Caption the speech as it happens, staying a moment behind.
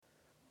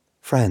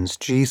Friends,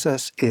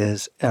 Jesus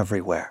is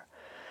everywhere.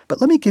 But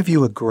let me give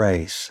you a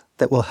grace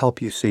that will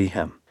help you see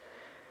him.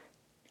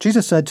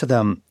 Jesus said to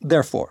them,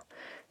 "Therefore,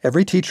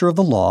 every teacher of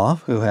the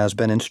law who has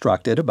been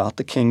instructed about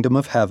the kingdom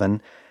of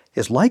heaven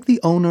is like the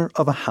owner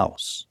of a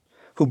house,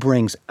 who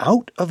brings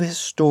out of his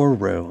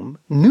storeroom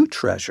new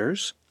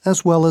treasures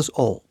as well as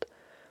old."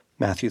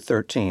 Matthew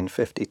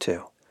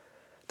 13:52.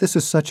 This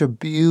is such a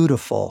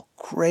beautiful,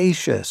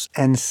 gracious,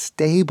 and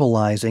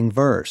stabilizing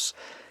verse.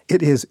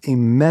 It is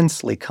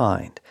immensely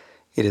kind.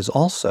 It is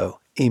also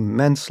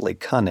immensely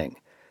cunning,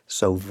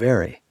 so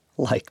very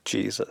like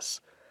Jesus.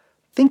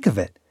 Think of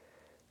it.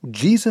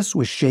 Jesus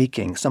was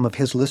shaking some of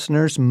his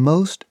listeners'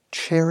 most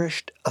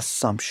cherished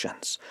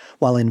assumptions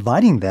while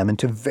inviting them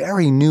into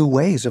very new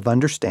ways of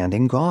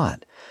understanding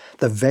God.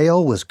 The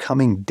veil was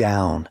coming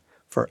down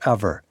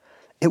forever.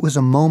 It was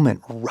a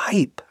moment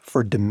ripe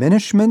for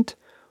diminishment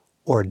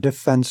or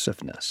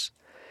defensiveness.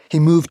 He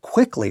moved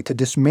quickly to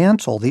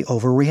dismantle the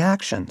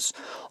overreactions.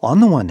 On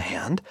the one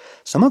hand,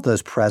 some of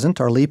those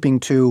present are leaping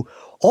to,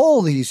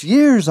 "All these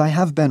years I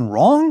have been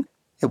wrong?"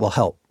 It will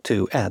help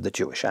to add the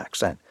Jewish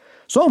accent.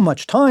 "So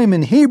much time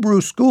in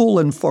Hebrew school,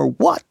 and for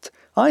what?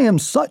 I am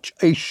such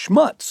a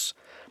schmutz."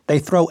 They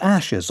throw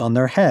ashes on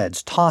their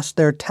heads, toss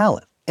their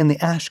talith in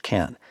the ash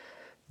can.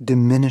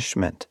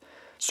 Diminishment.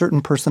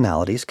 Certain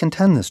personalities can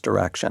tend this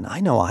direction.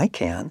 I know I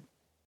can.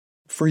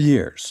 For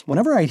years,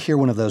 whenever I'd hear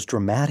one of those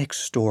dramatic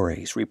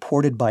stories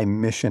reported by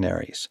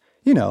missionaries,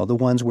 the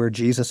ones where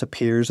Jesus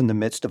appears in the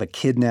midst of a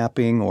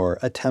kidnapping or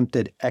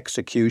attempted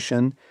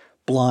execution,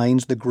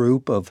 blinds the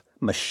group of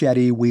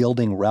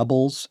machete-wielding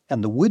rebels,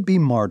 and the would-be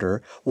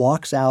martyr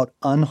walks out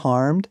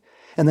unharmed,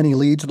 and then he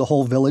leads the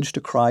whole village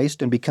to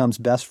Christ and becomes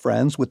best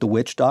friends with the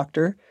witch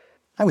doctor,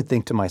 I would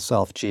think to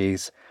myself,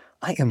 geez,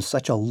 I am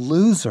such a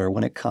loser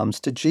when it comes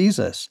to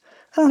Jesus.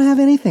 I don't have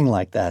anything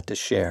like that to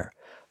share.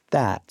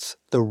 That's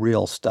the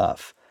real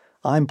stuff.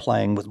 I'm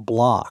playing with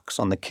blocks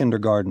on the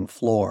kindergarten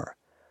floor.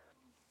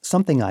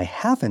 Something I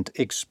haven't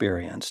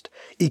experienced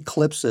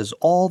eclipses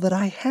all that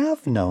I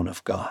have known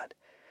of God.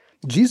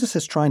 Jesus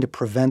is trying to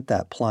prevent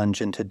that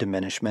plunge into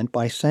diminishment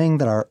by saying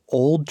that our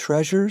old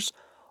treasures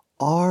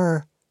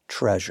are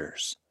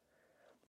treasures.